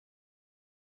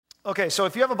Okay, so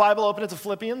if you have a Bible, open it to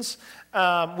Philippians.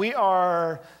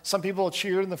 Some people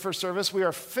cheered in the first service. We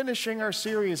are finishing our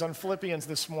series on Philippians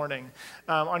this morning,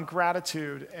 on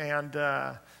gratitude. And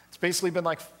it's basically been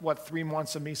 3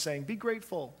 months of me saying, be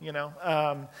grateful,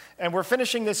 And we're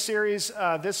finishing this series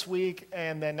this week,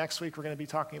 and then next week we're going to be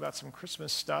talking about some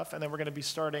Christmas stuff. And then we're going to be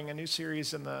starting a new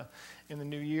series in the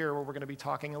new year where we're going to be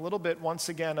talking a little bit once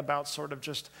again about sort of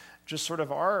just sort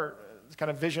of our kind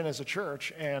of vision as a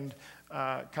church and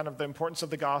kind of the importance of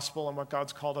the gospel and what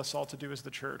God's called us all to do as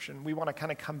the church. And we want to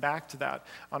kind of come back to that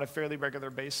on a fairly regular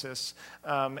basis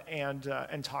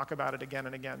and talk about it again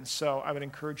and again. So I would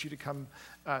encourage you to come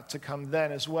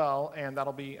then as well, and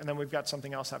then we've got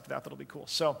something else after that'll be cool.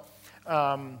 So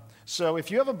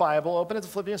if you have a Bible, open it to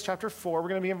Philippians chapter 4. We're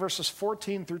going to be in verses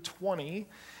 14 through 20,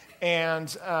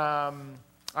 and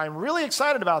I'm really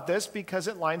excited about this because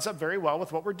it lines up very well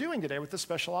with what we're doing today with the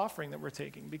special offering that we're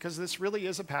taking, because this really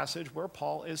is a passage where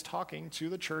Paul is talking to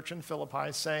the church in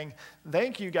Philippi saying,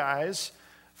 thank you guys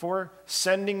for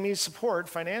sending me support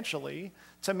financially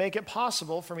to make it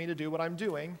possible for me to do what I'm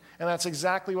doing. And that's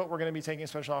exactly what we're going to be taking a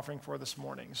special offering for this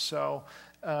morning. So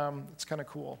it's kind of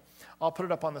cool. I'll put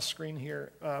it up on the screen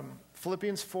here.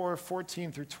 Philippians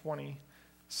 4:14 through 20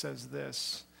 says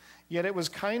this. Yet it was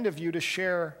kind of you to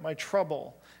share my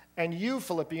trouble. And you,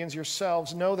 Philippians,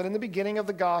 yourselves know that in the beginning of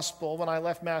the gospel, when I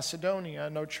left Macedonia,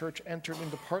 no church entered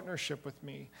into partnership with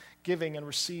me, giving and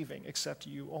receiving, except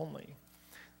you only.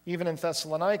 Even in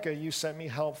Thessalonica, you sent me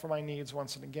help for my needs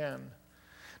once and again.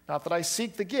 Not that I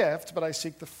seek the gift, but I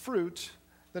seek the fruit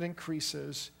that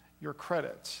increases your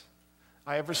credit.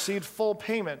 I have received full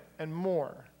payment and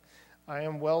more. I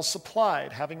am well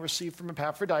supplied, having received from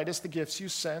Epaphroditus the gifts you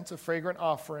sent, a fragrant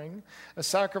offering, a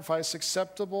sacrifice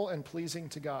acceptable and pleasing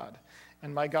to God.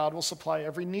 And my God will supply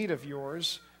every need of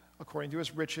yours according to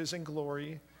his riches and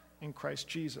glory in Christ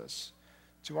Jesus.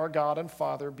 To our God and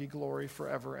Father be glory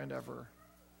forever and ever.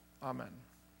 Amen.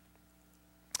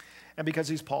 And because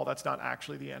he's Paul, that's not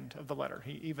actually the end of the letter.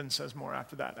 He even says more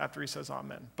after that, after he says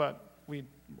amen. But we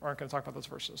aren't going to talk about those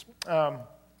verses.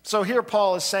 So here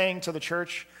Paul is saying to the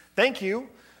church, thank you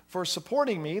for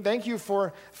supporting me. Thank you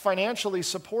for financially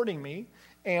supporting me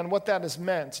and what that has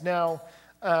meant. Now,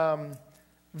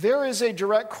 there is a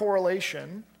direct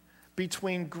correlation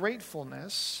between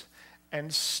gratefulness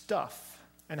and stuff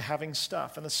and having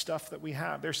stuff and the stuff that we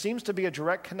have. There seems to be a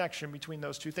direct connection between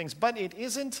those two things, but it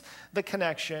isn't the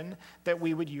connection that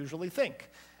we would usually think.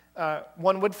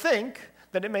 One would think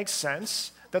that it makes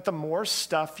sense that the more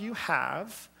stuff you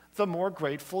have, the more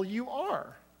grateful you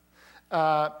are.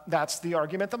 That's the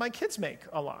argument that my kids make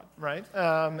a lot, right?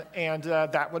 And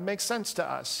that would make sense to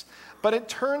us. But it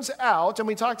turns out, and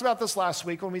we talked about this last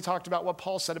week when we talked about what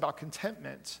Paul said about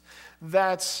contentment,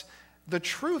 that the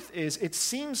truth is, it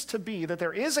seems to be that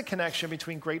there is a connection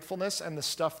between gratefulness and the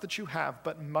stuff that you have,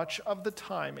 but much of the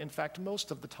time, in fact,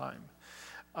 most of the time,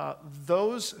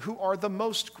 those who are the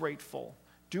most grateful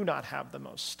do not have the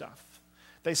most stuff.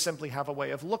 They simply have a way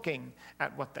of looking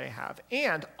at what they have.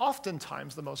 And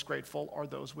oftentimes, the most grateful are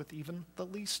those with even the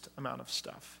least amount of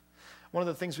stuff. One of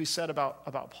the things we said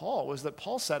about Paul was that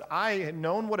Paul said, I had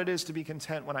known what it is to be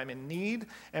content when I'm in need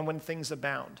and when things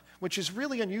abound, which is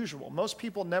really unusual. Most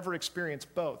people never experience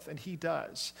both, and he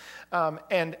does.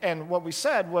 And what we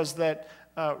said was that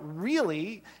I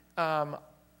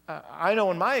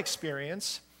know in my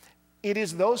experience, it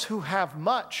is those who have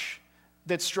much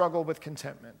that struggle with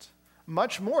contentment,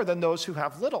 much more than those who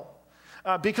have little,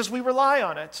 because we rely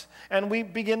on it and we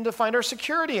begin to find our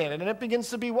security in it, and it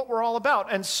begins to be what we're all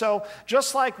about. And so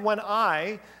just like when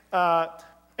I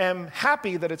am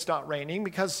happy that it's not raining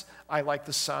because I like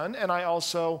the sun, and I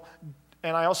also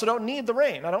don't need the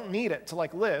rain. I don't need it to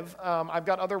live. I've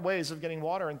got other ways of getting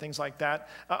water and things like that.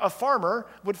 A farmer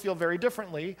would feel very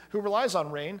differently who relies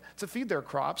on rain to feed their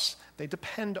crops. They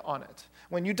depend on it.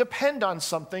 When you depend on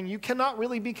something, you cannot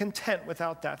really be content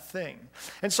without that thing.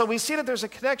 And so we see that there's a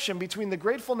connection between the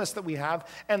gratefulness that we have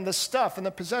and the stuff and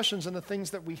the possessions and the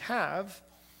things that we have.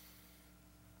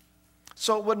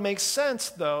 So it would make sense,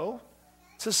 though,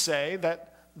 to say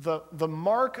that the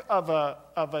mark of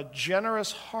a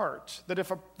generous heart, that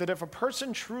if a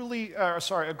person truly,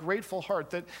 a grateful heart,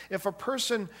 that if a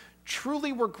person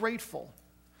truly were grateful,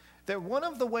 that one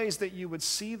of the ways that you would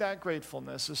see that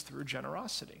gratefulness is through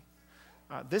generosity.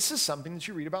 This is something that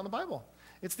you read about in the Bible.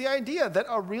 It's the idea that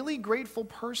a really grateful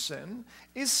person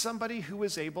is somebody who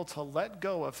is able to let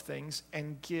go of things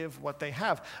and give what they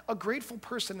have. A grateful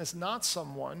person is not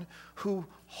someone who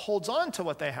holds on to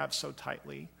what they have so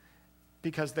tightly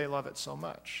because they love it so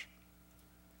much.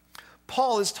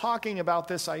 Paul is talking about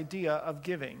this idea of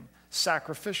giving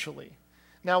sacrificially.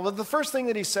 Now, the first thing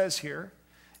that he says here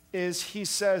is he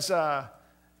says,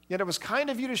 yet it was kind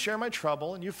of you to share my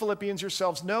trouble, and you Philippians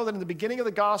yourselves know that in the beginning of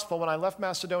the gospel, when I left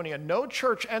Macedonia, no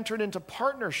church entered into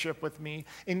partnership with me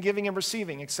in giving and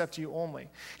receiving, except you only.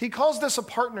 He calls this a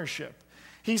partnership.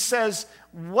 He says,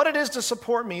 what it is to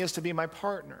support me is to be my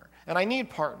partner, and I need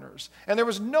partners. And there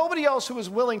was nobody else who was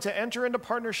willing to enter into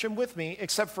partnership with me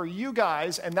except for you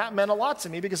guys, and that meant a lot to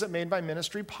me because it made my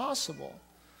ministry possible.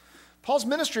 Paul's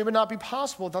ministry would not be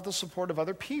possible without the support of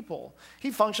other people. He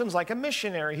functions like a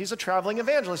missionary. He's a traveling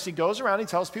evangelist. He goes around, he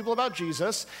tells people about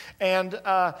Jesus, and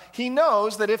he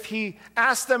knows that if he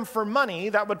asked them for money,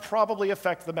 that would probably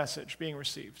affect the message being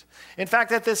received. In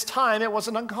fact, at this time, it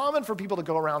wasn't uncommon for people to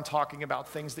go around talking about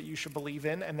things that you should believe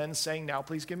in and then saying, now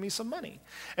please give me some money.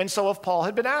 And so if Paul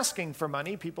had been asking for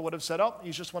money, people would have said, oh,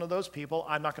 he's just one of those people.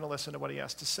 I'm not going to listen to what he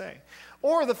has to say.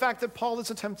 Or the fact that Paul is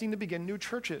attempting to begin new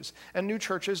churches, and new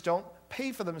churches don't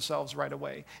pay for themselves right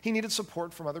away. He needed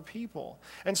support from other people.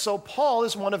 And so Paul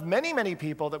is one of many, many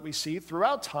people that we see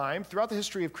throughout time, throughout the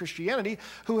history of Christianity,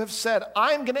 who have said,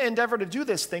 I'm going to endeavor to do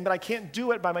this thing, but I can't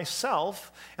do it by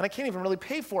myself, and I can't even really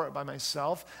pay for it by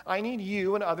myself. I need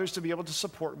you and others to be able to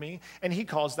support me, and he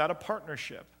calls that a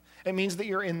partnership. It means that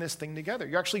you're in this thing together.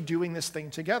 You're actually doing this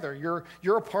thing together.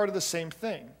 You're a part of the same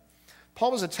thing.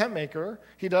 Paul was a tent maker.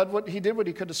 He did what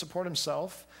he could to support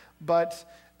himself, but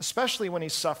especially when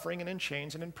he's suffering and in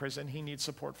chains and in prison, he needs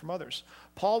support from others.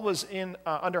 Paul was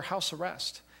under house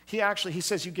arrest. He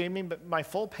says, you gave me my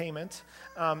full payment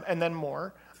and then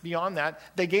more. Beyond that,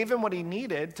 they gave him what he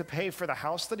needed to pay for the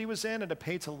house that he was in and to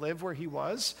pay to live where he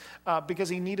was because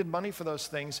he needed money for those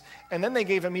things. And then they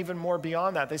gave him even more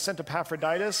beyond that. They sent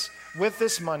Epaphroditus with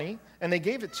this money, and they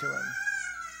gave it to him.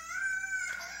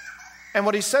 And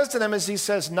what he says to them is, he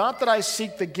says, not that I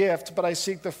seek the gift, but I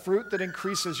seek the fruit that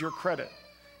increases your credit.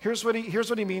 Here's what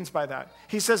he means by that.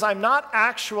 He says, I'm not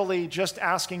actually just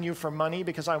asking you for money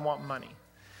because I want money.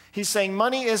 He's saying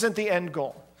money isn't the end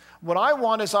goal. What I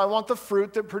want is I want the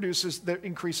fruit that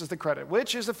increases the credit,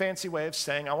 which is a fancy way of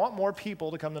saying I want more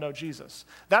people to come to know Jesus.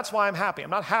 That's why I'm happy. I'm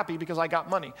not happy because I got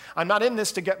money. I'm not in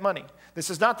this to get money. This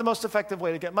is not the most effective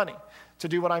way to get money, to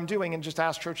do what I'm doing and just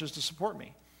ask churches to support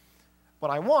me. What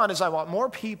I want is I want more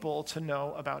people to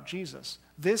know about Jesus.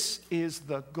 This is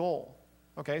the goal.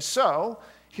 Okay, so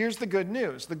here's the good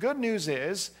news. The good news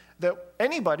is that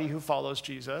anybody who follows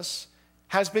Jesus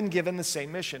has been given the same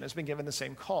mission, has been given the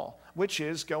same call, which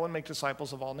is go and make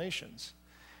disciples of all nations.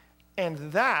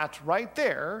 And that right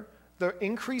there, the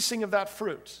increasing of that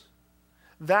fruit,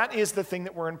 that is the thing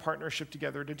that we're in partnership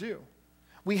together to do.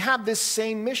 We have this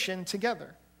same mission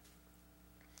together.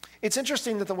 It's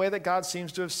interesting that the way that God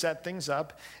seems to have set things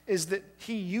up is that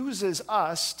he uses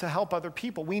us to help other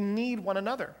people. We need one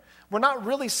another. We're not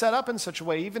really set up in such a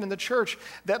way, even in the church,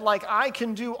 that like I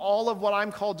can do all of what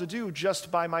I'm called to do just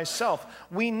by myself.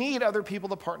 We need other people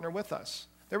to partner with us.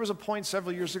 There was a point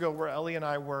several years ago where Ellie and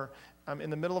I were in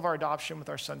the middle of our adoption with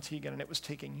our son Tegan, and it was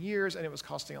taking years, and it was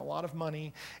costing a lot of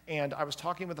money. And I was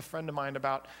talking with a friend of mine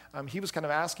about, he was kind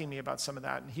of asking me about some of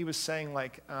that, and he was saying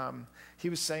like,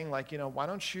 why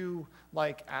don't you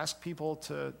like ask people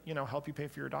to, help you pay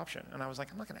for your adoption? And I was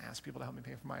like, I'm not going to ask people to help me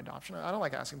pay for my adoption. I don't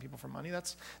like asking people for money.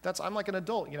 I'm like an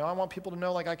adult, I want people to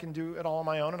know like I can do it all on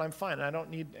my own, and I'm fine, and I don't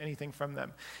need anything from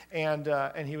them. And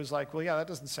he was like, well, yeah, that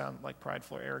doesn't sound like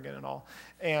prideful or arrogant at all.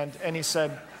 And he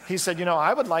said,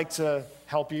 I would like to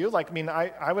help you.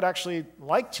 I would actually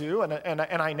like to, and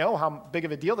I know how big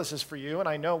of a deal this is for you, and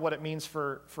I know what it means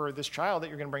for this child that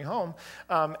you're going to bring home.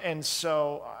 And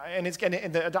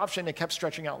the adoption, it kept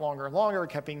stretching out longer and longer. It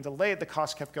kept being delayed. The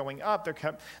cost kept going up.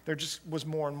 There just was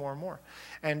more and more and more.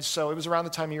 And so it was around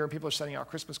the time of year when people are sending out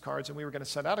Christmas cards, and we were going to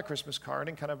send out a Christmas card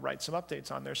and kind of write some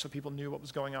updates on there so people knew what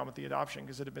was going on with the adoption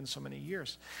because it had been so many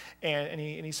years. And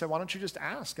he said, why don't you just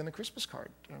ask in the Christmas card?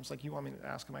 And I was like, you want me to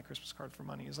ask in my Christmas card for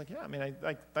money? He's like, yeah,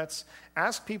 let's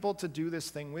ask people to do this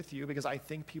thing with you because I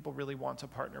think people really want to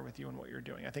partner with you in what you're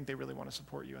doing. I think they really want to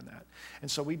support you in that. And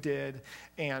so we did,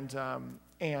 and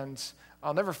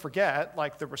I'll never forget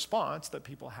the response that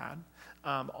people had.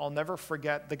 I'll never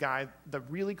forget the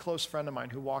really close friend of mine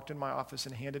who walked in my office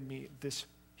and handed me this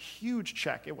huge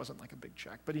check. It wasn't like a big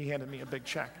check, but he handed me a big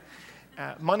check.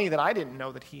 Money that I didn't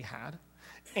know that he had.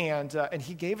 And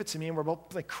he gave it to me, and we're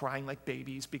both crying like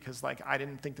babies because I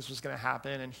didn't think this was going to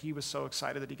happen, and he was so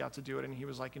excited that he got to do it. And he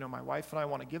was like, my wife and I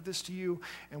want to give this to you,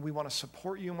 and we want to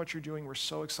support you in what you're doing. We're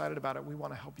so excited about it. We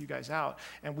want to help you guys out,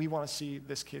 and we want to see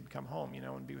this kid come home,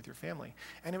 and be with your family.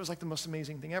 And it was the most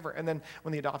amazing thing ever. And then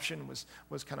when the adoption was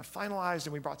kind of finalized,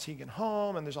 and we brought Tegan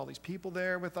home, and there's all these people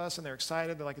there with us, and they're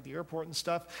excited. They're at the airport and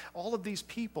stuff. All of these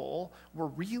people were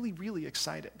really, really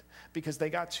excited because they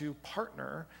got to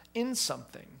partner in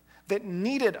something that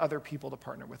needed other people to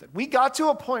partner with it. We got to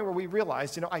a point where we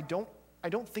realized, I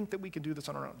don't think that we can do this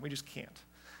on our own. We just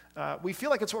can't. We feel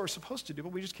like it's what we're supposed to do,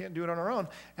 but we just can't do it on our own,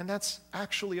 and that's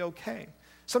actually okay.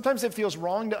 Sometimes it feels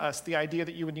wrong to us, the idea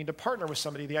that you would need to partner with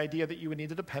somebody, the idea that you would need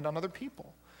to depend on other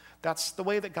people. That's the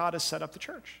way that God has set up the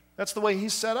church. That's the way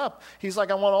he's set up. He's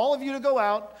like, I want all of you to go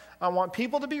out. I want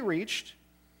people to be reached.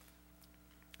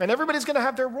 And everybody's going to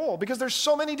have their role because there's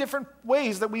so many different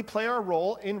ways that we play our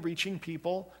role in reaching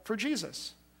people for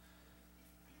Jesus.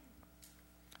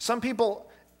 Some people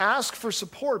ask for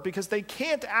support because they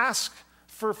can't ask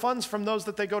for funds from those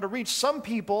that they go to reach. Some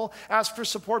people ask for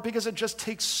support because it just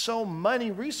takes so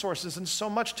many resources and so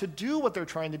much to do what they're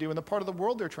trying to do in the part of the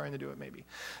world they're trying to do it maybe.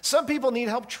 Some people need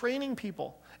help training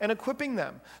people and equipping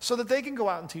them so that they can go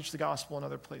out and teach the gospel in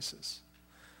other places.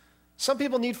 Some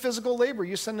people need physical labor.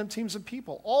 You send them teams of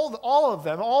people. All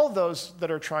of those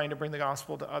that are trying to bring the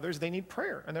gospel to others, they need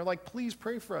prayer. And they're like, please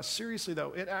pray for us. Seriously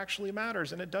though, it actually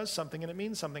matters and it does something and it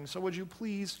means something. So would you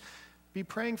please be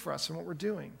praying for us and what we're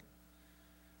doing?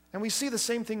 And we see the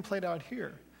same thing played out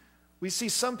here. We see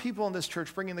some people in this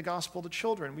church bringing the gospel to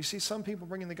children. We see some people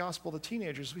bringing the gospel to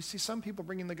teenagers. We see some people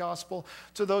bringing the gospel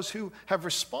to those who have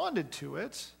responded to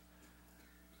it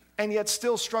and yet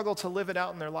still struggle to live it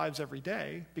out in their lives every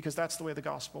day because that's the way the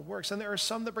gospel works. And there are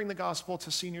some that bring the gospel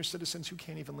to senior citizens who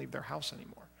can't even leave their house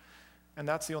anymore. And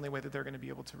that's the only way that they're going to be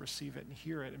able to receive it and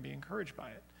hear it and be encouraged by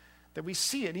it. That we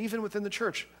see it even within the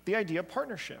church, the idea of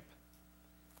partnership.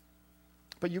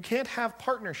 But you can't have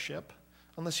partnership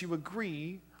unless you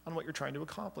agree on what you're trying to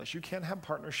accomplish. You can't have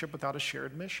partnership without a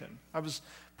shared mission. I was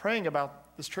praying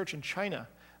about this church in China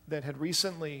that had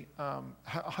recently,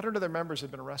 100 of their members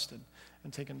had been arrested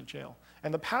and taken to jail.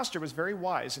 And the pastor was very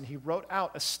wise, and he wrote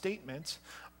out a statement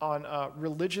on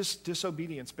religious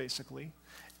disobedience, basically,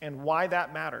 and why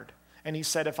that mattered. And he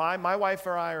said, if my wife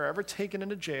or I are ever taken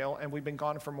into jail and we've been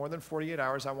gone for more than 48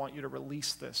 hours, I want you to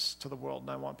release this to the world.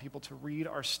 And I want people to read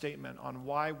our statement on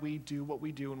why we do what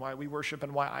we do and why we worship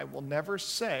and why I will never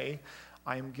say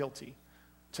I am guilty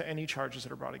to any charges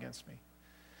that are brought against me.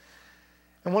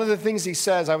 And one of the things he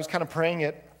says, I was kind of praying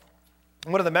it,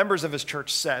 one of the members of his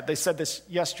church said, they said this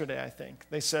yesterday, I think.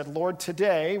 They said, Lord,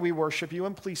 today we worship you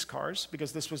in police cars,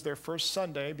 because this was their first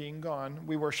Sunday being gone.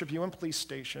 We worship you in police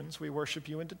stations. We worship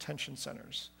you in detention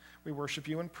centers. We worship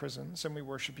you in prisons, and we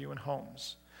worship you in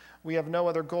homes. We have no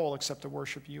other goal except to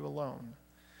worship you alone.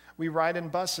 We ride in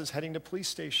buses heading to police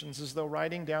stations as though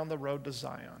riding down the road to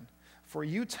Zion. For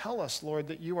you tell us, Lord,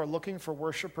 that you are looking for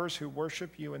worshipers who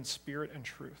worship you in spirit and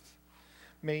truth.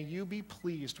 May you be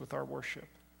pleased with our worship.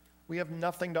 We have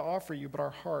nothing to offer you but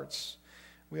our hearts.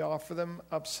 We offer them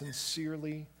up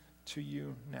sincerely to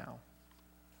you now.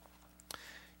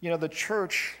 You know, the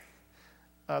church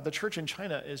in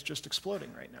China is just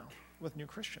exploding right now with new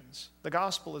Christians. The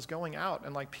gospel is going out,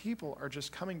 and people are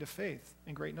just coming to faith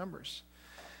in great numbers.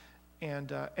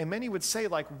 And many would say,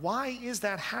 why is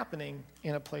that happening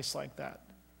in a place like that?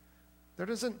 There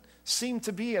doesn't seem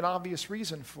to be an obvious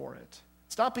reason for it.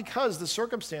 It's not because the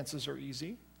circumstances are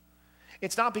easy.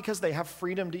 It's not because they have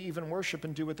freedom to even worship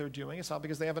and do what they're doing. It's not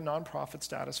because they have a nonprofit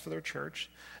status for their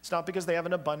church. It's not because they have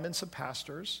an abundance of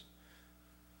pastors.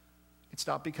 It's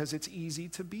not because it's easy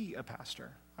to be a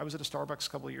pastor. I was at a Starbucks a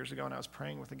couple of years ago, and I was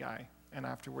praying with a guy, and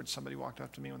afterwards somebody walked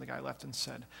up to me when the guy left and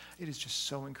said, it is just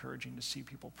so encouraging to see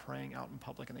people praying out in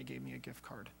public, and they gave me a gift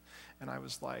card. And I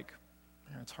was like,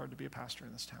 it's hard to be a pastor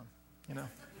in this town, you know?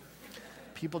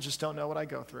 People just don't know what I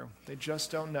go through. They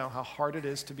just don't know how hard it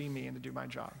is to be me and to do my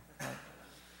job.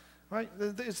 Right?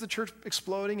 Is the church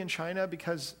exploding in China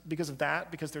because of that?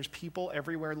 Because there's people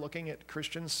everywhere looking at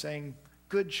Christians saying,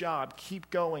 good job, keep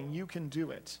going, you can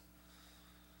do it.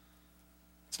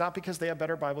 It's not because they have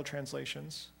better Bible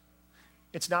translations.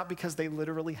 It's not because they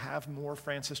literally have more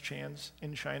Francis Chans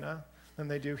in China than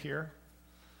they do here.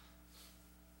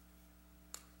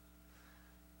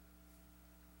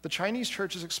 The Chinese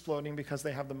church is exploding because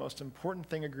they have the most important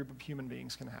thing a group of human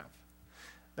beings can have.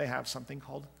 They have something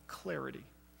called clarity,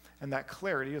 and that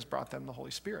clarity has brought them the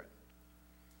Holy Spirit.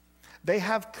 They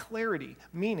have clarity,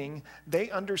 meaning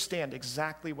they understand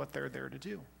exactly what they're there to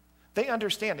do. They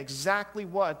understand exactly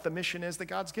what the mission is that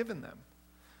God's given them.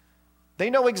 They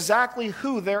know exactly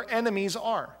who their enemies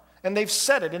are. And they've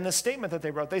said it in the statement that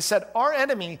they wrote. They said, our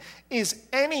enemy is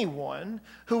anyone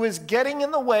who is getting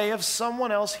in the way of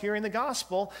someone else hearing the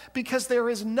gospel, because there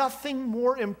is nothing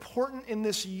more important in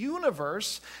this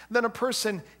universe than a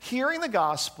person hearing the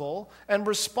gospel and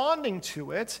responding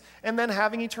to it and then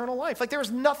having eternal life. There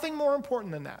is nothing more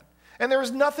important than that. And there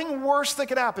is nothing worse that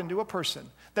could happen to a person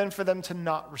than for them to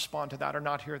not respond to that or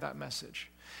not hear that message.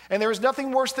 And there is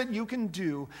nothing worse that you can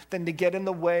do than to get in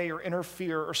the way or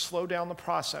interfere or slow down the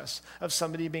process of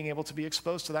somebody being able to be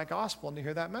exposed to that gospel and to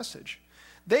hear that message.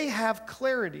 They have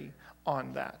clarity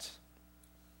on that.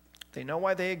 They know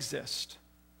why they exist.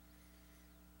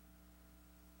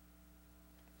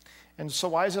 And so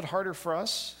why is it harder for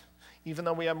us? Even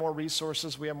though we have more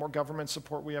resources, we have more government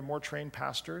support, we have more trained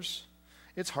pastors,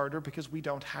 it's harder because we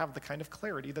don't have the kind of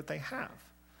clarity that they have.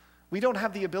 We don't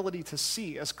have the ability to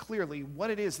see as clearly what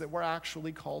it is that we're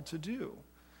actually called to do.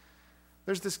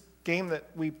 There's this game that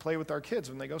we play with our kids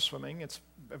when they go swimming. It's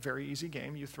a very easy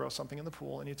game. You throw something in the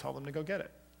pool and you tell them to go get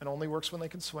it. It only works when they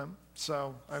can swim,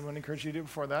 so I would encourage you to do it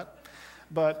before that.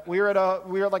 But we were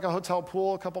at like a hotel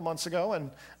pool a couple months ago,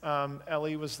 and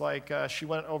Ellie was like, she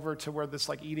went over to where this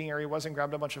like eating area was and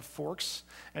grabbed a bunch of forks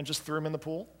and just threw them in the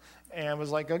pool and was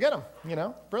like, go get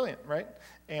them, brilliant, right?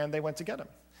 And they went to get them.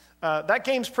 That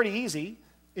game's pretty easy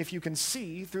if you can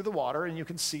see through the water and you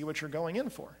can see what you're going in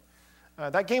for.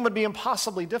 That game would be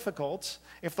impossibly difficult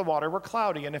if the water were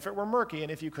cloudy and if it were murky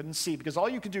and if you couldn't see, because all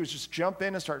you could do is just jump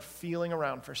in and start feeling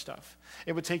around for stuff.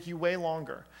 It would take you way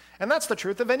longer. And that's the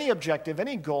truth of any objective,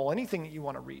 any goal, anything that you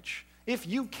want to reach. If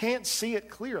you can't see it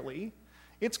clearly,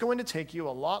 it's going to take you a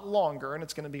lot longer and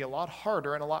it's going to be a lot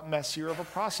harder and a lot messier of a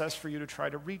process for you to try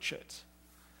to reach it.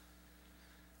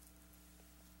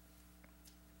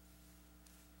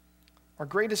 Our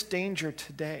greatest danger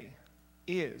today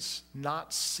is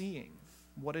not seeing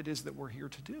what it is that we're here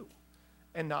to do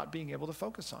and not being able to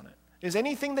focus on it. Is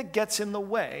anything that gets in the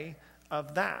way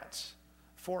of that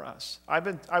for us?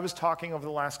 I was talking over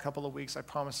the last couple of weeks, I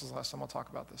promise this is the last time I'll talk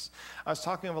about this. I was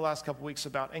talking over the last couple of weeks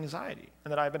about anxiety,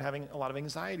 and that I've been having a lot of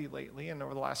anxiety lately and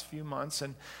over the last few months,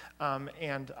 and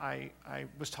I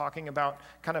was talking about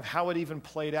kind of how it even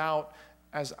played out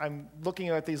as I'm looking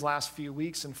at these last few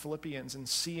weeks in Philippians and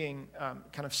seeing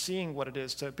what it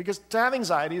is because to have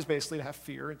anxiety is basically to have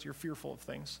fear. You're fearful of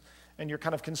things, and you're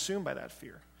kind of consumed by that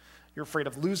fear. You're afraid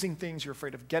of losing things, you're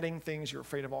afraid of getting things, you're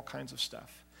afraid of all kinds of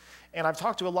stuff. And I've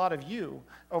talked to a lot of you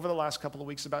over the last couple of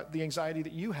weeks about the anxiety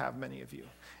that you have, many of you.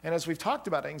 And as we've talked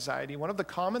about anxiety, one of the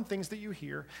common things that you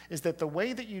hear is that the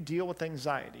way that you deal with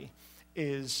anxiety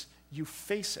is you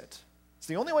face it. It's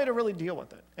the only way to really deal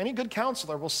with it. Any good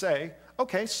counselor will say,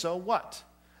 okay, so what?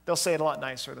 They'll say it a lot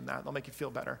nicer than that. They'll make you feel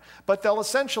better. But they'll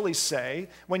essentially say,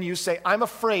 when you say, I'm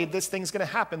afraid this thing's going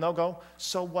to happen, they'll go,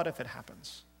 so what if it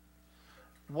happens?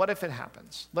 What if it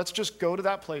happens? Let's just go to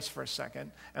that place for a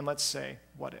second and let's say,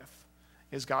 what if?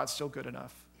 Is God still good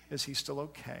enough? Is he still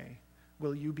okay?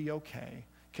 Will you be okay?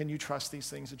 Can you trust these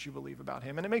things that you believe about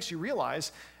him? And it makes you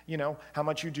realize, how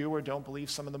much you do or don't believe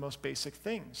some of the most basic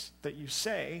things that you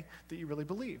say that you really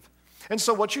believe. And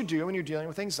so what you do when you're dealing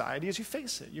with anxiety is you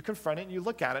face it, you confront it, and you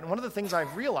look at it. And one of the things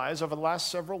I've realized over the last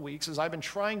several weeks as I've been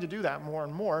trying to do that more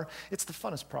and more, it's the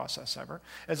funnest process ever,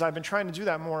 as I've been trying to do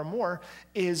that more and more,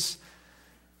 is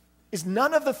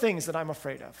none of the things that I'm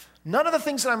afraid of, none of the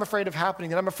things that I'm afraid of happening,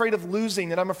 that I'm afraid of losing,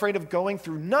 that I'm afraid of going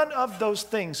through, none of those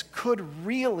things could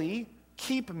really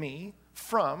keep me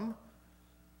from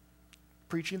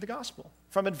preaching the gospel,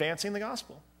 from advancing the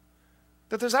gospel.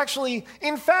 That there's actually,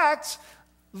 in fact,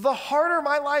 the harder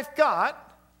my life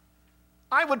got,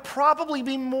 I would probably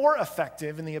be more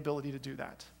effective in the ability to do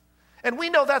that. And we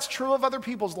know that's true of other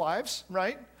people's lives,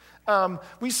 right?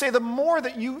 We say the more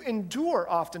that you endure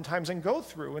oftentimes and go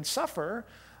through and suffer,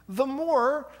 the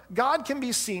more God can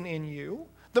be seen in you,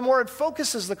 the more it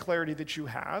focuses the clarity that you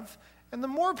have, and the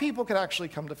more people can actually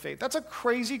come to faith. That's a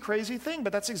crazy, crazy thing,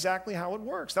 but that's exactly how it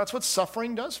works. That's what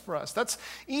suffering does for us. That's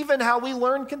even how we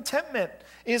learn contentment,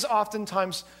 is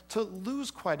oftentimes to lose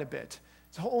quite a bit,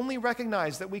 to only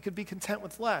recognize that we could be content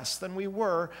with less than we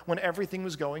were when everything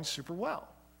was going super well.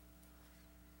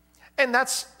 And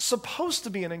that's supposed to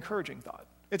be an encouraging thought.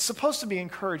 It's supposed to be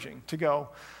encouraging to go,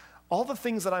 all the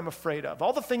things that I'm afraid of,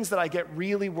 all the things that I get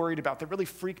really worried about, that really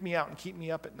freak me out and keep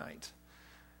me up at night,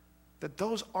 that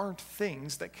those aren't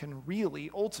things that can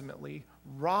really ultimately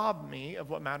rob me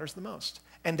of what matters the most.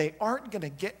 And they aren't going to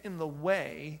get in the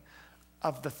way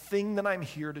of the thing that I'm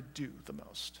here to do the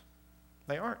most.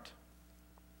 They aren't.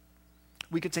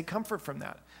 We could take comfort from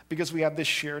that because we have this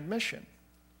shared mission.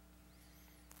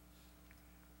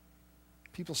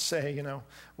 People say,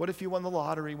 what if you won the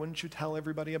lottery? Wouldn't you tell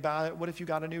everybody about it? What if you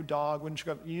got a new dog? Wouldn't you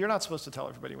go? You're not supposed to tell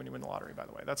everybody when you win the lottery, by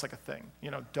the way. That's like a thing.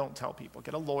 Don't tell people.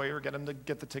 Get a lawyer, get them to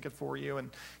get the ticket for you, and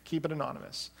keep it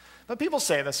anonymous. But people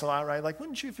say this a lot, right? Like,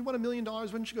 wouldn't you, if you won $1 million,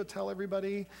 wouldn't you go tell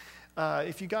everybody?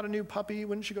 If you got a new puppy,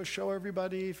 wouldn't you go show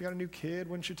everybody? If you got a new kid,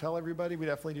 wouldn't you tell everybody? We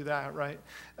definitely do that, right?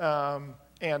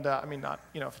 And I mean, not,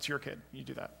 if it's your kid, you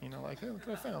do that. Like, oh, look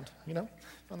what I found.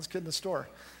 Found this kid in the store.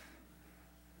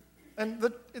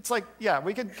 And it's like, yeah,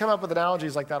 we could come up with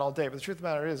analogies like that all day, but the truth of the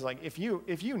matter is, like, if you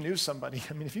knew somebody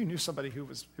who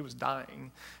was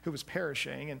dying, who was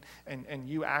perishing, and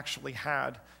you actually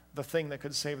had the thing that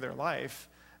could save their life,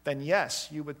 then yes,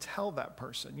 you would tell that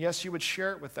person. Yes, you would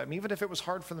share it with them, even if it was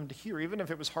hard for them to hear, even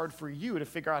if it was hard for you to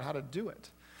figure out how to do it.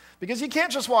 Because you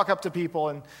can't just walk up to people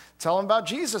and tell them about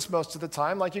Jesus most of the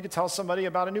time like you could tell somebody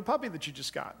about a new puppy that you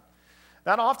just got.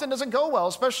 That often doesn't go well,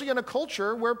 especially in a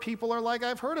culture where people are like,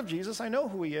 I've heard of Jesus, I know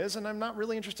who he is, and I'm not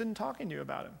really interested in talking to you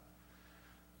about him.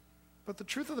 But the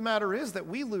truth of the matter is that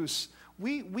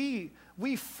we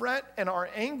fret and are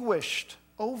anguished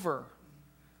over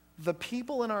the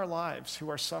people in our lives who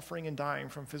are suffering and dying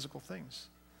from physical things.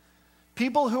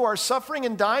 People who are suffering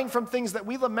and dying from things that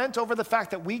we lament over the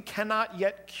fact that we cannot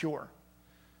yet cure.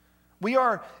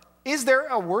 Is there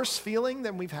a worse feeling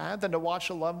than we've had than to watch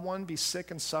a loved one be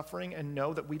sick and suffering and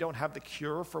know that we don't have the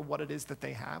cure for what it is that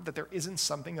they have, that there isn't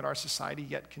something that our society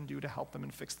yet can do to help them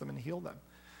and fix them and heal them?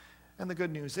 And the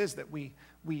good news is that we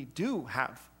do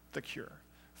have the cure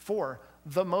for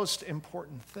the most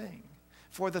important thing,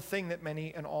 for the thing that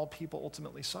many and all people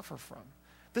ultimately suffer from.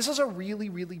 This is a really,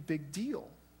 really big deal.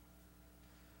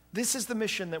 This is the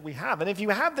mission that we have. And if you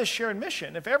have this shared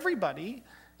mission, if everybody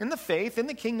in the faith, in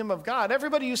the kingdom of God,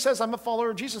 everybody who says, I'm a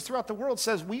follower of Jesus throughout the world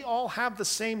says we all have the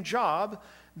same job,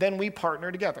 then we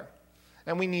partner together.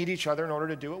 And we need each other in order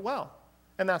to do it well.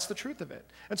 And that's the truth of it.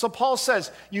 And so Paul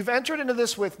says, you've entered into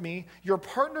this with me, you're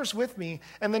partners with me,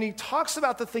 and then he talks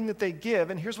about the thing that they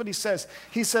give, and here's what he says.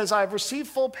 He says, I've received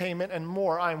full payment and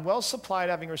more. I am well supplied,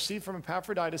 having received from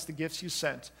Epaphroditus the gifts you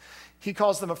sent. He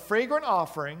calls them a fragrant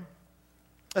offering,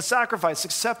 a sacrifice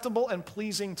acceptable and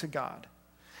pleasing to God.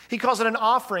 He calls it an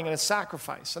offering and a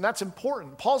sacrifice, and that's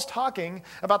important. Paul's talking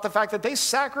about the fact that they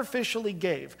sacrificially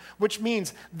gave, which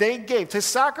means they gave. To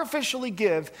sacrificially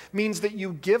give means that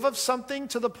you give of something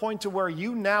to the point to where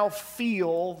you now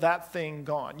feel that thing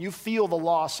gone. You feel the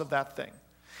loss of that thing.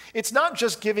 It's not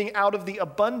just giving out of the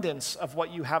abundance of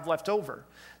what you have left over.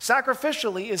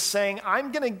 Sacrificially is saying,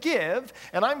 I'm going to give,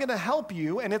 and I'm going to help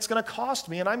you, and it's going to cost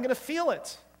me, and I'm going to feel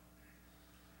it.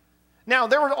 Now,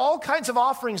 there were all kinds of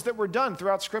offerings that were done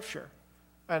throughout Scripture,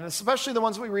 and especially the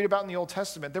ones that we read about in the Old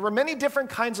Testament. There were many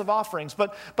different kinds of offerings,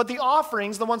 but the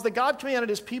offerings, the ones that God commanded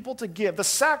his people to give, the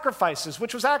sacrifices,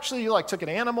 which was actually you took an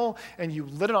animal and you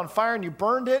lit it on fire and you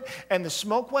burned it, and the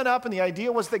smoke went up, and the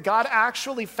idea was that God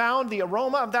actually found the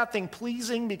aroma of that thing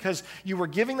pleasing because you were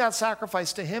giving that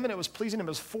sacrifice to him, and it was pleasing, it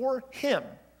was for him.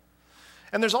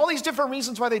 And there's all these different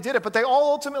reasons why they did it, but they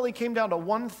all ultimately came down to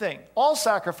one thing. All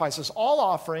sacrifices, all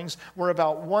offerings were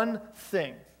about one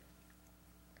thing.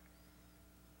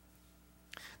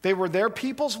 They were their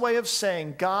people's way of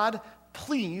saying, God,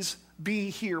 please be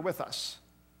here with us.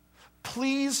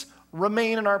 Please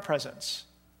remain in our presence.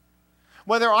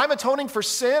 Whether I'm atoning for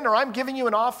sin, or I'm giving you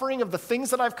an offering of the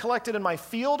things that I've collected in my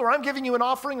field, or I'm giving you an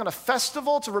offering on a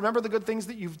festival to remember the good things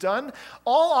that you've done,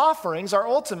 all offerings are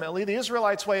ultimately the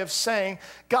Israelites' way of saying,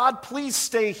 God, please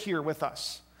stay here with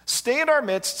us. Stay in our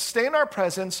midst, stay in our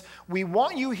presence. We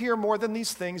want you here more than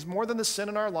these things, more than the sin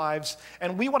in our lives,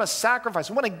 and we want to sacrifice.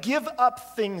 We want to give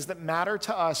up things that matter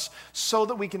to us so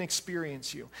that we can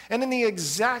experience you. And in the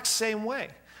exact same way,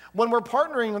 when we're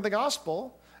partnering with the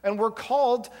gospel, and we're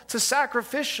called to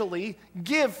sacrificially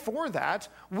give for that,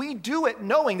 we do it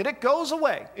knowing that it goes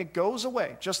away. It goes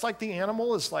away. Just like the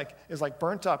animal is like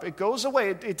burnt up. It goes away.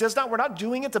 It does not, we're not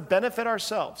doing it to benefit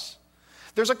ourselves.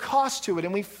 There's a cost to it,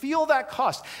 and we feel that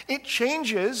cost. It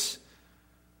changes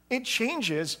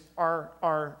our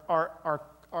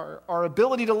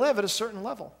ability to live at a certain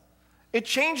level. It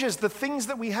changes the things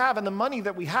that we have and the money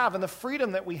that we have and the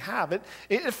freedom that we have.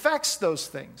 It affects those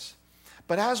things.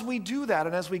 But as we do that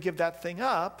and as we give that thing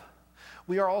up,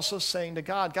 we are also saying to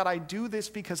God, God, I do this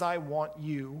because I want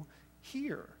you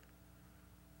here.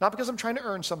 Not because I'm trying to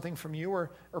earn something from you or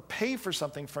pay for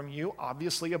something from you.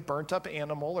 Obviously, a burnt-up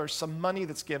animal or some money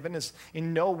that's given is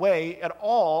in no way at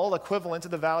all equivalent to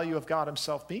the value of God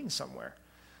himself being somewhere.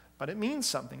 But it means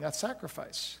something, that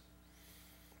sacrifice.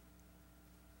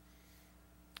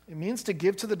 It means to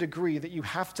give to the degree that you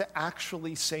have to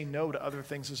actually say no to other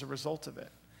things as a result of it.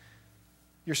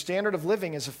 Your standard of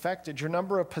living is affected. Your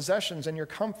number of possessions and your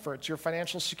comforts, your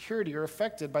financial security are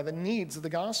affected by the needs of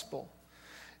the gospel.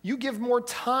 You give more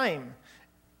time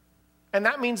And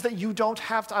that means that you don't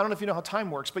have to, I don't know if you know how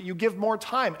time works, but you give more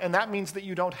time, and that means that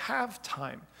you don't have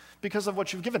time because of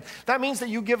what you've given. That means that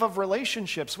you give of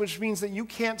relationships, which means that you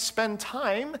can't spend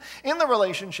time in the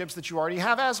relationships that you already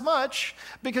have as much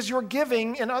because you're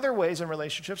giving in other ways in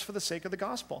relationships for the sake of the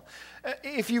gospel.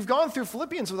 If you've gone through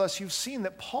Philippians with us, you've seen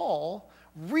that Paul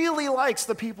really likes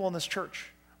the people in this church,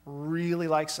 really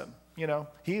likes them. You know,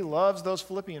 he loves those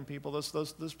Philippian people,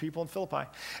 those people in Philippi.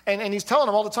 And he's telling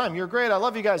them all the time, you're great, I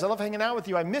love you guys, I love hanging out with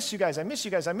you, I miss you guys, I miss you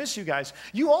guys, I miss you guys.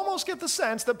 You almost get the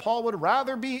sense that Paul would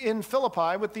rather be in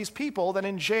Philippi with these people than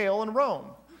in jail in Rome.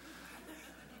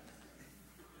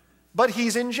 But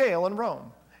he's in jail in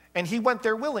Rome, and he went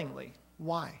there willingly.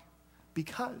 Why?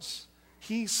 Because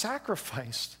he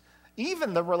sacrificed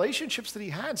even the relationships that he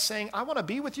had, saying, I want to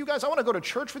be with you guys, I want to go to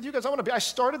church with you guys, I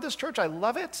started this church, I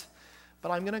love it. But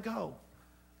I'm going to go,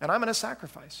 and I'm going to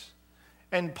sacrifice.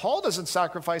 And Paul doesn't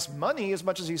sacrifice money as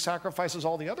much as he sacrifices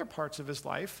all the other parts of his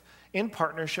life in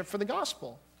partnership for the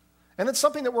gospel. And it's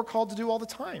something that we're called to do all the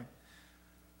time.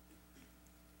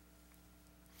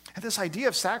 And this idea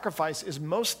of sacrifice is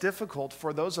most difficult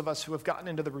for those of us who have gotten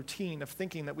into the routine of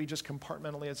thinking that we just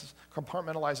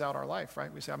compartmentalize out our life,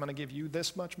 right? We say, I'm going to give you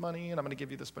this much money, and I'm going to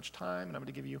give you this much time, and I'm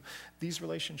going to give you these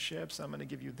relationships, and I'm going to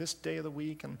give you this day of the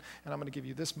week, and I'm going to give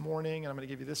you this morning, and I'm going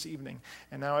to give you this evening.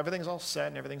 And now everything's all set,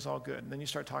 and everything's all good. And then you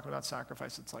start talking about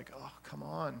sacrifice. It's like, oh, come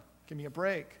on, give me a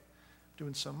break. I'm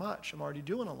doing so much. I'm already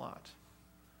doing a lot.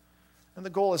 And the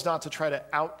goal is not to try to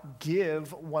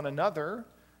outgive one another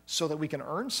so that we can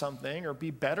earn something or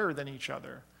be better than each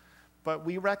other. But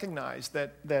we recognize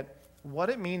that what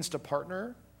it means to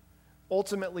partner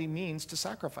ultimately means to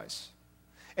sacrifice.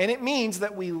 And it means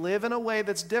that we live in a way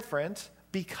that's different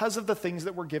because of the things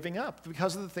that we're giving up,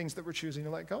 because of the things that we're choosing to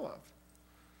let go of.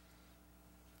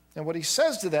 And what he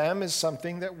says to them is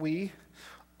something that we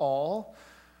all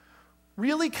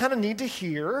really kind of need to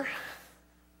hear.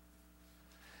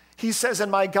 He says,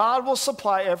 and my God will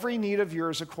supply every need of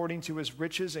yours according to his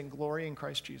riches and glory in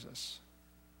Christ Jesus.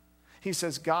 He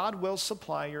says, God will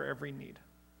supply your every need.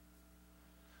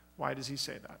 Why does he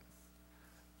say that?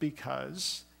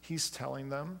 Because he's telling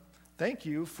them, thank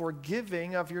you for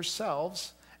giving of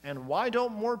yourselves. And why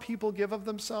don't more people give of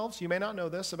themselves? You may not know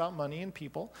this about money and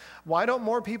people. Why don't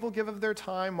more people give of their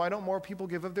time? Why don't more people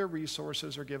give of their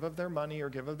resources or give of their money or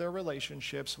give of their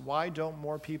relationships? Why don't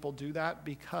more people do that?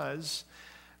 Because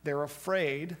they're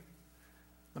afraid, I'm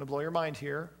going to blow your mind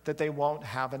here, that they won't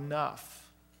have enough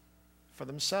for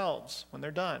themselves when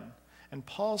they're done. And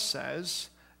Paul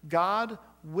says, God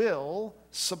will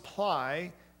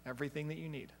supply everything that you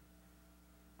need.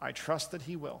 I trust that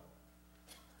he will.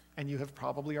 And you have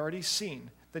probably already seen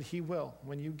that he will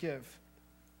when you give.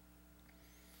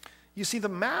 You see, the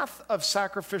math of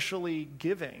sacrificially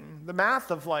giving, the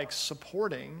math of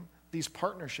supporting these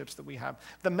partnerships that we have,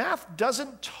 the math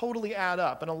doesn't totally add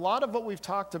up. And a lot of what we've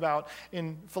talked about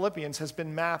in Philippians has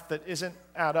been math that isn't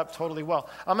add up totally well.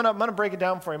 I'm gonna break it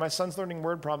down for you. My son's learning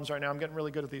word problems right now. I'm getting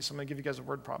really good at these, so I'm gonna give you guys a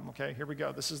word problem, okay? Here we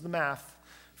go. This is the math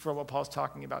for what Paul's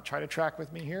talking about. Try to track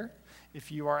with me here. If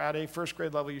you are at a first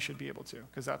grade level, you should be able to,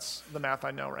 because that's the math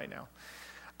I know right now.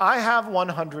 I have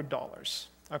 $100,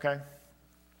 okay?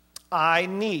 I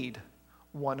need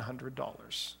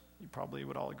 $100. You probably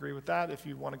would all agree with that. If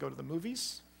you want to go to the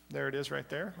movies, there it is right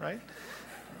there, right?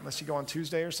 Unless you go on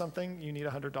Tuesday or something, you need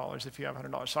 $100 if you have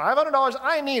 $100. So I have $100,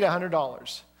 I need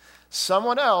 $100.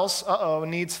 Someone else,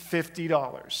 needs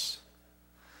 $50.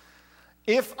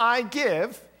 If I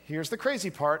give, here's the crazy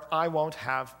part, I won't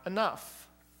have enough.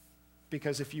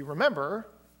 Because if you remember,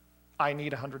 I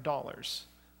need $100,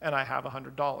 and I have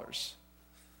 $100.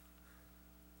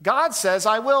 God says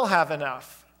I will have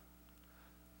enough.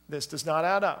 This does not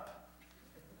add up.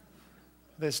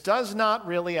 This does not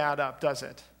really add up, does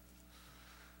it?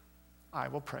 I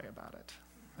will pray about it.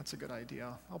 That's a good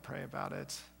idea. I'll pray about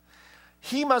it.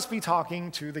 He must be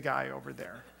talking to the guy over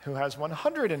there who has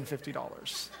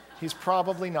 $150. He's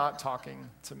probably not talking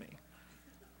to me.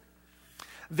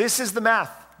 This is the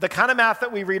math, the kind of math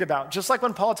that we read about. Just like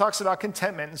when Paul talks about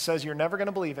contentment and says you're never going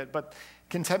to believe it, but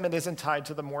contentment isn't tied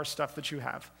to the more stuff that you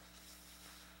have.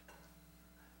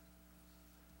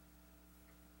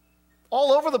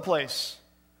 All over the place.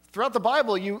 Throughout the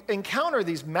Bible, you encounter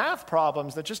these math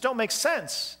problems that just don't make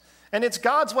sense. And it's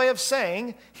God's way of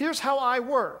saying, here's how I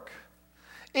work.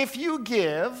 If you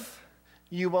give,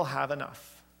 you will have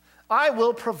enough. I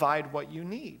will provide what you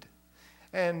need.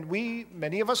 And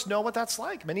many of us know what that's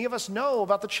like. Many of us know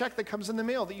about the check that comes in the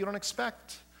mail that you don't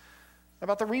expect,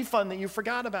 about the refund that you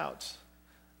forgot about.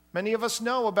 Many of us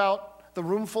know about the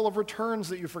room full of returns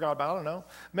that you forgot about. I don't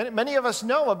know. Many of us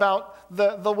know about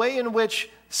the way in which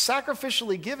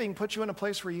sacrificially giving puts you in a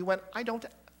place where you went, I don't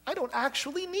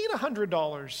actually need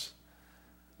 $100.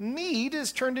 Need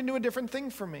is turned into a different thing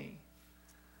for me.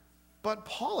 But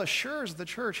Paul assures the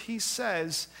church, he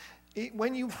says,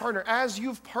 when you partner, as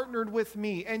you've partnered with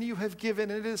me and you have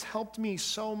given, it has helped me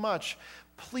so much,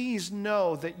 please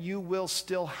know that you will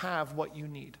still have what you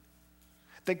need.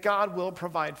 That God will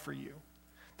provide for you.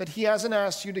 That he hasn't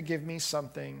asked you to give me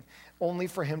something only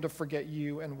for him to forget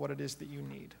you and what it is that you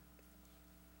need.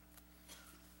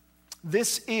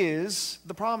 This is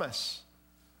the promise.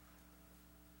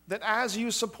 That as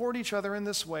you support each other in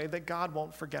this way, that God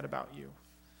won't forget about you.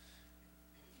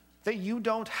 That you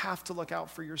don't have to look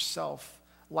out for yourself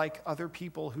like other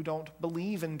people who don't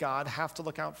believe in God have to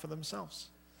look out for themselves.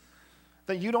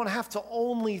 That you don't have to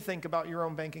only think about your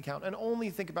own bank account and only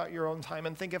think about your own time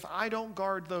and think, if I don't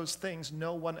guard those things,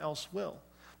 no one else will.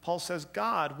 Paul says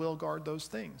God will guard those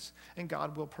things and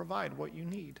God will provide what you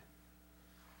need.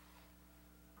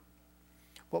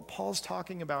 What Paul's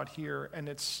talking about here, and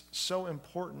it's so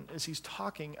important, is he's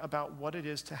talking about what it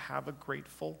is to have a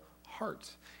grateful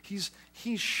heart. He's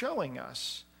showing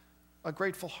us a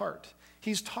grateful heart.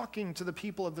 He's talking to the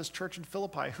people of this church in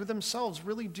Philippi who themselves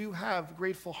really do have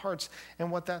grateful hearts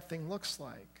and what that thing looks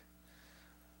like.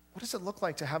 What does it look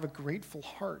like to have a grateful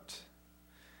heart?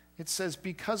 It says,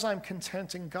 because I'm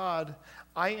content in God,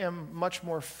 I am much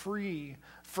more free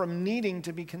from needing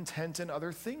to be content in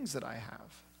other things that I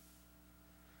have.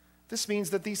 This means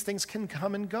that these things can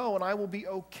come and go, and I will be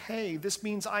okay. This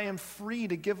means I am free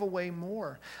to give away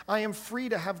more. I am free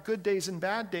to have good days and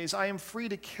bad days. I am free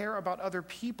to care about other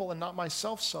people and not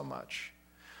myself so much,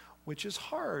 which is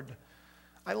hard.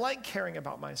 I like caring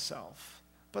about myself,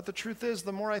 but the truth is,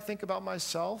 the more I think about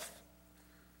myself,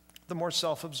 the more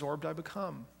self-absorbed I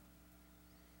become.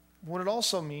 What it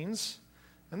also means,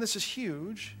 and this is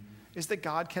huge, is that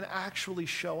God can actually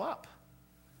show up,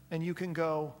 and you can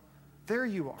go, there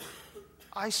you are.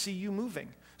 I see you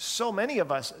moving. So many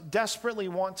of us desperately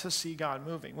want to see God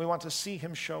moving. We want to see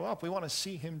him show up. We want to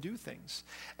see him do things.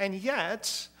 And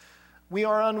yet, we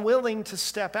are unwilling to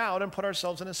step out and put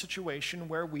ourselves in a situation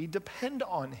where we depend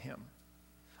on him.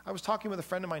 I was talking with a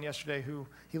friend of mine yesterday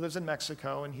he lives in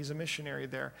Mexico, and he's a missionary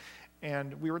there.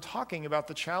 And we were talking about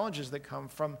the challenges that come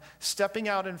from stepping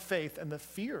out in faith and the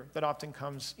fear that often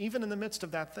comes even in the midst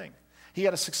of that thing. He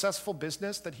had a successful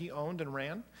business that he owned and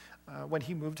ran when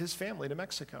he moved his family to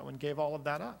Mexico and gave all of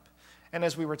that up. And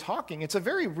as we were talking, it's a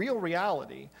very real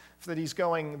reality that he's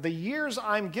going, the years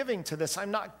I'm giving to this,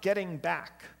 I'm not getting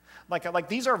back. Like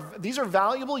these are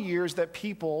valuable years that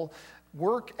people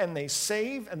work and they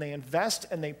save and they invest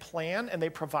and they plan and they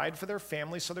provide for their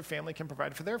family so their family can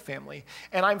provide for their family.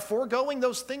 And I'm foregoing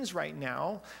those things right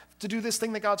now to do this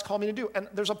thing that God's called me to do. And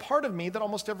there's a part of me that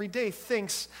almost every day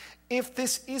thinks, if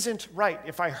this isn't right,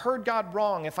 if I heard God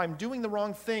wrong, if I'm doing the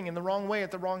wrong thing in the wrong way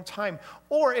at the wrong time,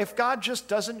 or if God just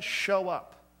doesn't show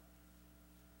up,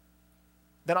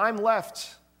 then I'm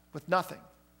left with nothing.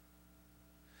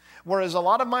 Whereas a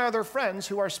lot of my other friends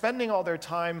who are spending all their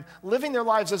time living their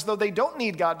lives as though they don't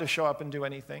need God to show up and do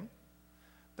anything,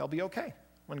 they'll be okay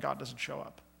when God doesn't show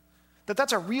up.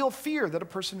 That's a real fear that a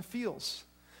person feels.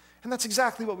 And that's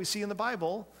exactly what we see in the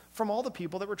Bible from all the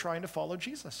people that were trying to follow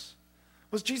Jesus.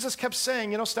 Was Jesus kept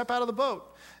saying, step out of the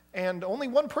boat. And only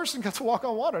one person got to walk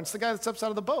on water, and it's the guy that steps out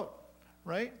of the boat,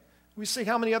 right? We see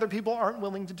how many other people aren't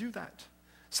willing to do that.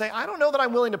 Say, I don't know that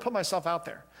I'm willing to put myself out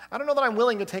there. I don't know that I'm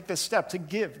willing to take this step, to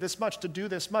give this much, to do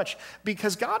this much,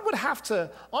 because God would have to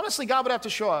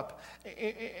show up,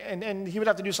 and he would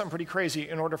have to do something pretty crazy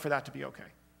in order for that to be okay,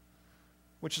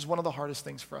 which is one of the hardest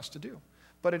things for us to do.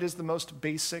 But it is the most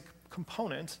basic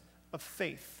component of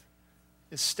faith,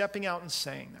 is stepping out and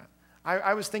saying that.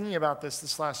 I was thinking about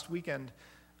this last weekend,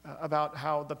 about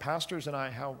how the pastors and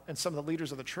and some of the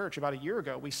leaders of the church, about a year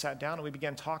ago, we sat down and we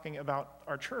began talking about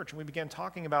our church. And we began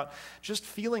talking about just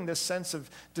feeling this sense of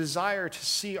desire to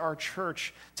see our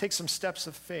church take some steps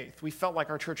of faith. We felt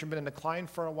like our church had been in decline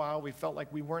for a while. We felt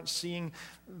like we weren't seeing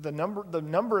the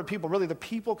number of people, really the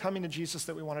people coming to Jesus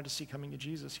that we wanted to see coming to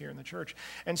Jesus here in the church.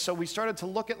 And so we started to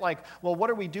look at what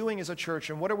are we doing as a church,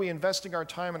 and what are we investing our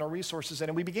time and our resources in?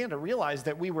 And we began to realize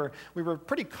that we were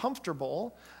pretty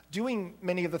comfortable doing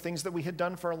many of the things that we had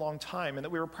done for a long time, and that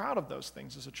we were proud of those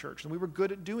things as a church, and we were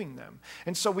good at doing them.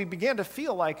 And so we began to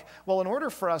feel like, well, in order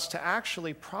for us to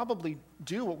actually probably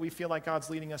do what we feel like God's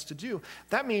leading us to do,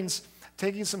 that means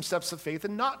taking some steps of faith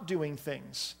and not doing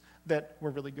things that we're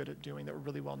really good at doing, that we're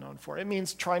really well known for. It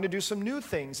means trying to do some new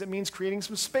things. It means creating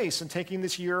some space and taking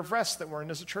this year of rest that we're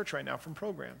in as a church right now from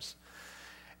programs.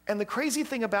 And the crazy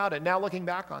thing about it, now looking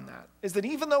back on that, is that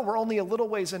even though we're only a little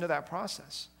ways into that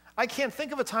process, I can't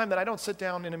think of a time that I don't sit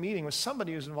down in a meeting with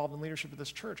somebody who's involved in leadership of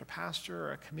this church, a pastor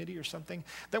or a committee or something,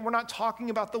 that we're not talking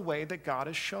about the way that God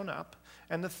has shown up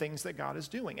and the things that God is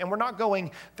doing. And we're not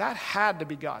going, that had to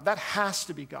be God. That has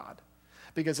to be God.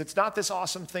 Because it's not this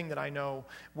awesome thing that I know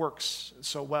works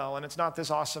so well, and it's not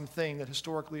this awesome thing that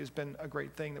historically has been a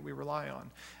great thing that we rely on.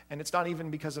 And it's not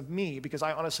even because of me, because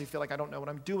I honestly feel like I don't know what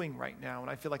I'm doing right now, and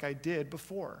I feel like I did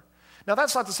before. Now,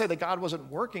 that's not to say that God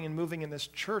wasn't working and moving in this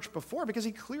church before, because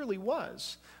he clearly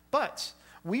was. But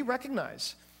we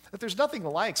recognize that there's nothing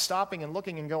like stopping and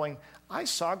looking and going, I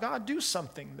saw God do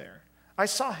something there. I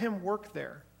saw him work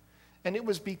there. And it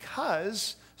was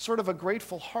because sort of a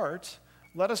grateful heart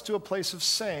led us to a place of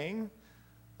saying,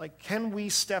 like, can we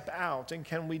step out and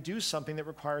can we do something that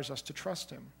requires us to trust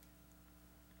him?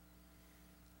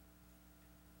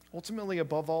 Ultimately,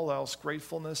 above all else,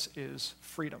 gratefulness is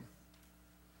freedom.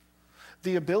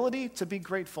 The ability to be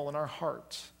grateful in our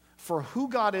heart for who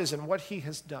God is and what he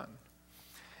has done.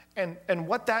 And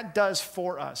what that does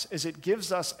for us is it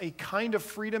gives us a kind of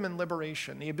freedom and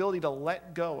liberation, the ability to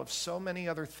let go of so many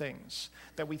other things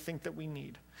that we think that we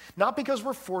need. Not because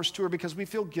we're forced to or because we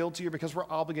feel guilty or because we're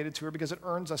obligated to or because it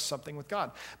earns us something with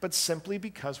God, but simply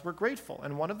because we're grateful.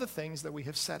 And one of the things that we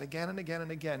have said again and again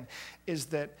and again is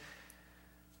that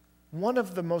one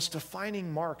of the most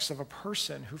defining marks of a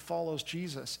person who follows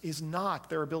Jesus is not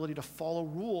their ability to follow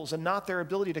rules and not their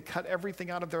ability to cut everything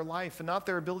out of their life and not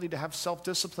their ability to have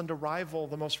self-discipline to rival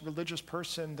the most religious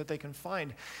person that they can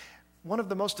find. One of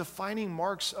the most defining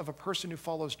marks of a person who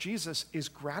follows Jesus is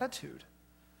gratitude.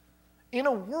 In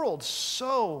a world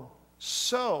so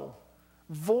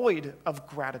void of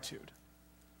gratitude,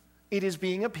 it is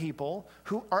being a people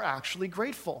who are actually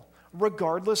grateful,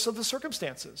 regardless of the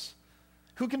circumstances,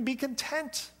 who can be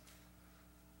content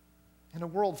in a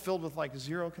world filled with like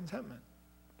zero contentment.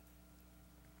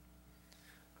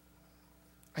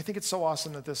 I think it's so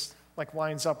awesome that this like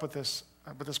lines up with this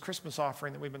Christmas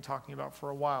offering that we've been talking about for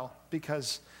a while,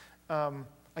 because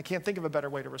I can't think of a better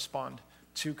way to respond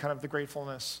to kind of the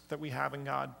gratefulness that we have in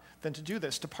God than to do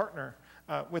this, to partner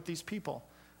with these people.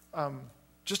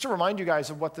 Just to remind you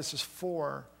guys of what this is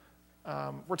for,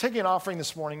 we're taking an offering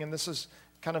this morning, and this is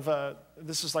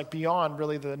like beyond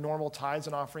really the normal tithes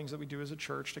and offerings that we do as a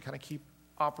church to kind of keep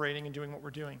operating and doing what we're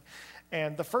doing.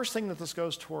 And the first thing that this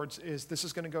goes towards is this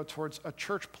is going to go towards a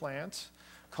church plant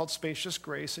called Spacious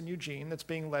Grace in Eugene that's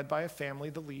being led by a family,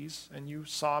 the Lees. And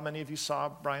many of you saw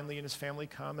Brian Lee and his family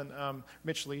come, and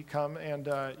Mitch Lee come, and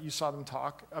you saw them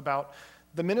talk about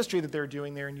the ministry that they're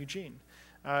doing there in Eugene.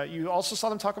 You also saw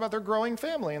them talk about their growing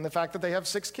family and the fact that they have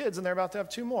 6 kids and they're about to have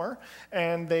 2 more,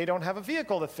 and they don't have a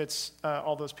vehicle that fits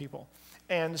all those people.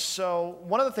 And so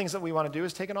one of the things that we want to do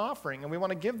is take an offering, and we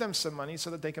want to give them some money so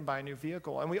that they can buy a new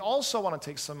vehicle. And we also want to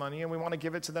take some money and we want to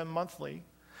give it to them monthly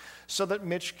so that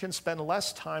Mitch can spend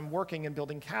less time working and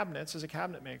building cabinets as a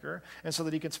cabinet maker, and so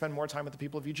that he can spend more time with the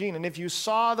people of Eugene. And if you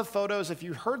saw the photos, if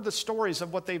you heard the stories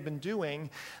of what they've been doing,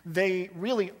 they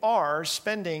really are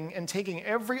spending and taking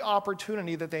every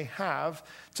opportunity that they have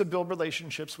to build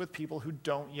relationships with people who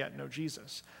don't yet know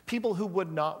Jesus, people who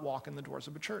would not walk in the doors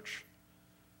of a church.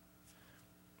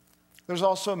 There's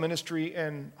also a ministry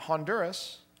in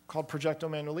Honduras called Proyecto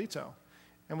Manuelito.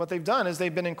 And what they've done is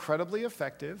they've been incredibly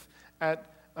effective at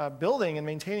building and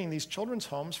maintaining these children's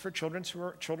homes for children who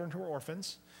are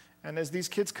orphans. And as these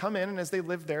kids come in and as they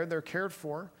live there, they're cared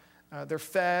for, they're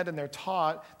fed and they're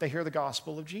taught, they hear the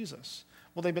gospel of Jesus.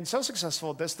 Well, they've been so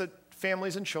successful at this that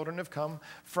families and children have come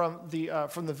from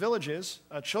the villages.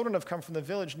 Children have come from the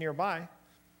village nearby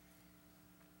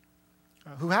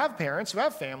who have parents, who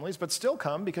have families, but still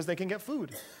come because they can get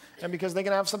food and because they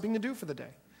can have something to do for the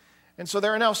day. And so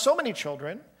there are now so many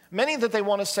children, many that they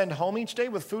want to send home each day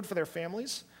with food for their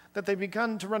families, that they've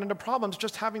begun to run into problems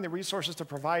just having the resources to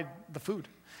provide the food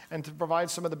and to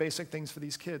provide some of the basic things for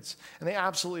these kids. And they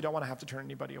absolutely don't want to have to turn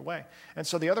anybody away. And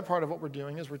so the other part of what we're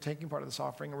doing is we're taking part of this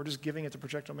offering and we're just giving it to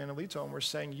Proyecto Manuelito, and we're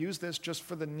saying, use this just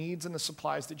for the needs and the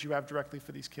supplies that you have directly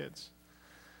for these kids.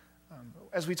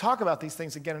 As we talk about these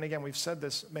things again and again, we've said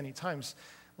this many times,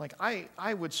 like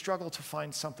I would struggle to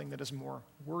find something that is more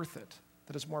worth it,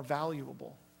 that is more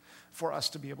valuable for us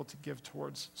to be able to give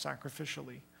towards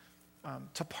sacrificially,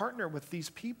 to partner with these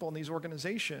people and these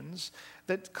organizations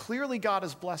that clearly God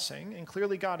is blessing and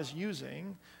clearly God is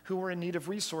using, who are in need of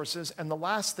resources. And the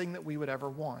last thing that we would ever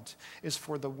want is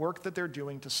for the work that they're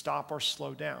doing to stop or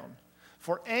slow down,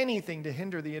 for anything to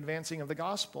hinder the advancing of the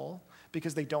gospel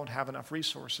because they don't have enough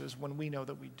resources when we know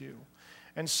that we do.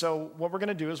 And so what we're going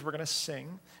to do is we're going to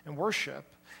sing and worship.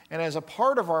 And as a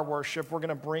part of our worship, we're going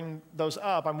to bring those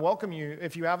up. I welcome you,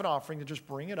 if you have an offering, to just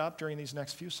bring it up during these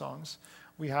next few songs.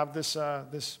 We have this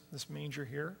manger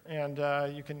here, and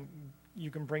you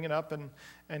can bring it up.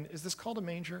 And is this called a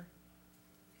manger?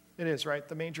 It is, right?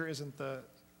 The manger isn't the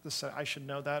set. I should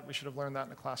know that. We should have learned that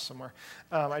in a class somewhere.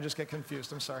 I just get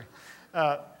confused. I'm sorry.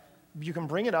 You can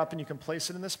bring it up and you can place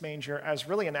it in this manger as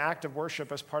really an act of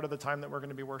worship as part of the time that we're going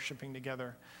to be worshiping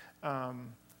together.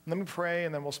 Let me pray,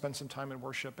 and then we'll spend some time in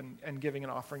worship and giving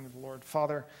an offering to the Lord.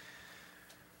 Father,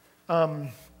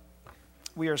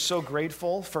 we are so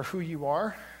grateful for who you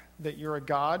are, that you're a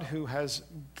God who has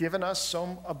given us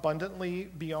so abundantly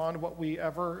beyond what we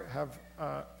ever have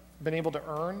been able to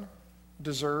earn,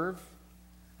 deserve,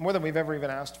 more than we've ever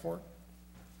even asked for.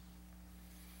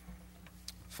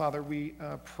 Father, we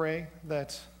pray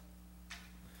that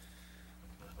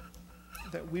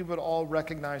we would all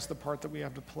recognize the part that we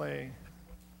have to play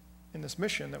in this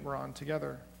mission that we're on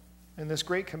together, in this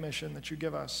great commission that you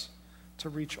give us to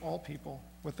reach all people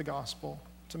with the gospel,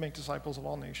 to make disciples of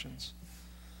all nations.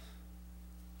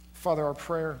 Father, our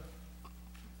prayer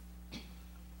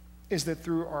is that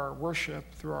through our worship,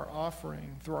 through our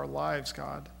offering, through our lives,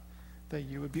 God, that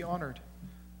you would be honored,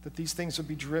 that these things would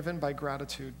be driven by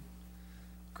gratitude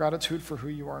for who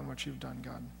you are and what you've done,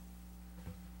 God.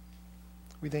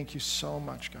 We thank you so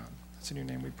much, God. It's in your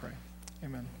name we pray.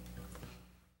 Amen.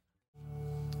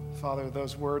 Father,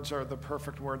 those words are the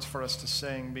perfect words for us to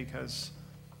sing because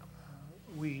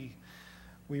we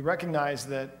recognize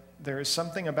that there is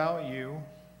something about you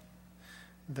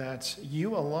that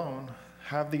you alone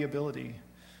have the ability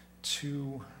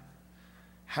to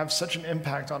have such an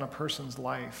impact on a person's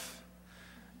life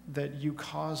that you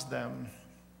cause them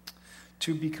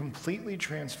to be completely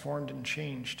transformed and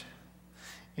changed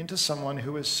into someone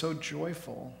who is so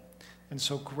joyful and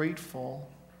so grateful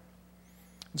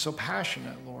and so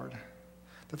passionate, Lord,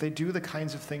 that they do the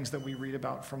kinds of things that we read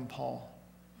about from Paul.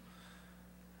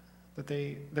 That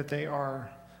they are,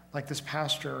 like this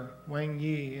pastor, Wang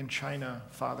Yi in China,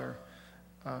 Father,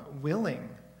 willing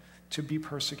to be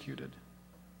persecuted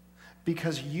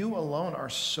because you alone are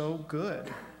so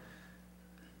good.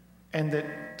 And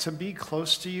that to be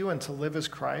close to you and to live as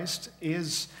Christ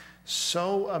is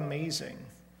so amazing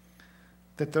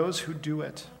that those who do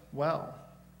it well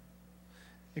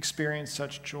experience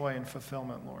such joy and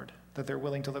fulfillment, Lord, that they're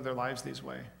willing to live their lives this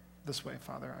way,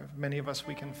 Father. Many of us,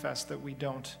 we confess that we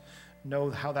don't know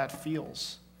how that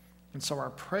feels. And so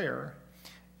our prayer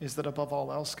is that above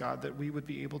all else, God, that we would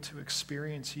be able to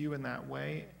experience you in that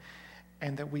way,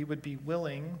 and that we would be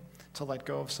willing to let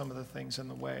go of some of the things in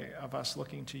the way of us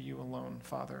looking to you alone,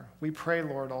 Father. We pray,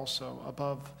 Lord, also,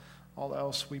 above all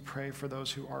else, we pray for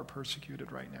those who are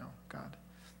persecuted right now, God.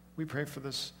 We pray for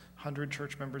this 100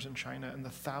 church members in China and the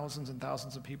thousands and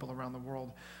thousands of people around the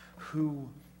world who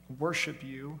worship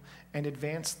you and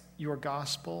advance your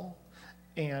gospel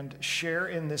and share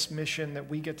in this mission that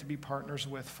we get to be partners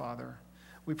with, Father.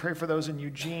 We pray for those in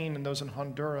Eugene and those in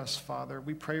Honduras, Father.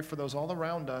 We pray for those all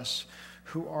around us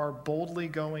who are boldly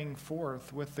going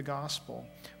forth with the gospel.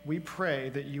 We pray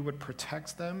that you would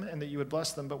protect them and that you would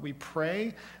bless them, but we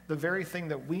pray the very thing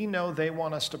that we know they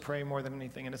want us to pray more than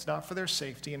anything, and it's not for their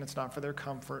safety and it's not for their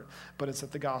comfort, but it's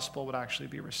that the gospel would actually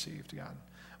be received, God.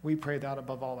 We pray that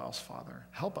above all else, Father.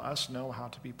 Help us know how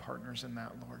to be partners in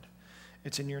that, Lord.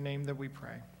 It's in your name that we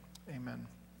pray. Amen.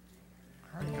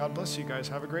 All right, God bless you guys.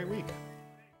 Have a great week.